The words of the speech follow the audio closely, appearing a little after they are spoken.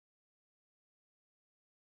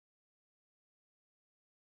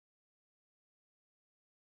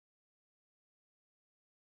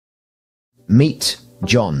Meet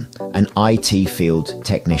John, an IT field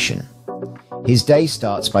technician. His day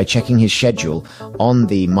starts by checking his schedule on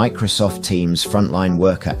the Microsoft Teams Frontline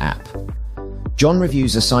Worker app. John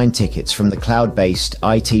reviews assigned tickets from the cloud-based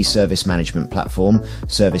IT service management platform,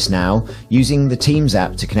 ServiceNow, using the Teams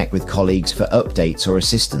app to connect with colleagues for updates or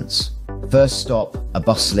assistance. First stop, a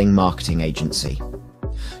bustling marketing agency.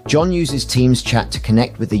 John uses Teams chat to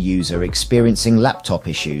connect with the user experiencing laptop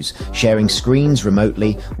issues, sharing screens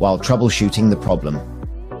remotely while troubleshooting the problem.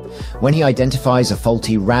 When he identifies a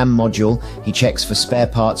faulty RAM module, he checks for spare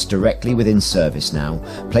parts directly within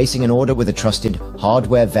ServiceNow, placing an order with a trusted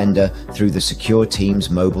hardware vendor through the secure Teams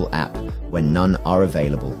mobile app when none are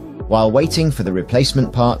available. While waiting for the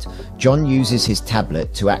replacement part, John uses his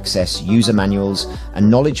tablet to access user manuals and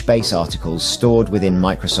knowledge base articles stored within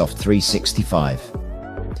Microsoft 365.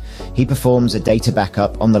 He performs a data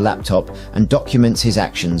backup on the laptop and documents his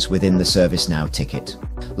actions within the ServiceNow ticket.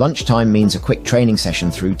 Lunchtime means a quick training session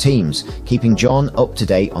through Teams, keeping John up to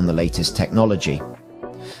date on the latest technology.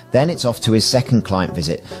 Then it's off to his second client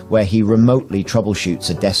visit, where he remotely troubleshoots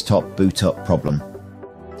a desktop boot-up problem.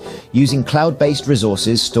 Using cloud-based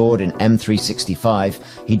resources stored in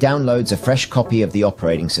M365, he downloads a fresh copy of the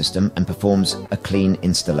operating system and performs a clean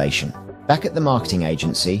installation. Back at the marketing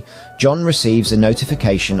agency, John receives a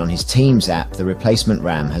notification on his Teams app the replacement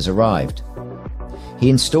RAM has arrived. He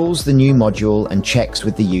installs the new module and checks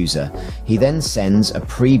with the user. He then sends a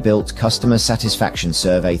pre-built customer satisfaction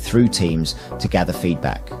survey through Teams to gather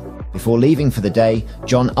feedback. Before leaving for the day,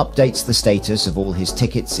 John updates the status of all his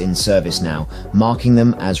tickets in ServiceNow, marking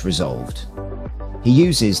them as resolved. He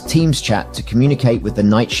uses Teams chat to communicate with the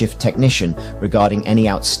night shift technician regarding any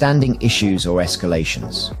outstanding issues or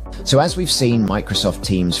escalations. So as we've seen, Microsoft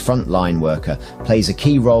Teams Frontline Worker plays a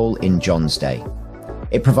key role in John's day.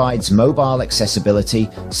 It provides mobile accessibility,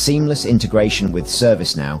 seamless integration with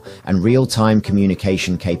ServiceNow, and real-time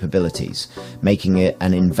communication capabilities, making it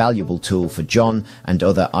an invaluable tool for John and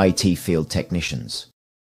other IT field technicians.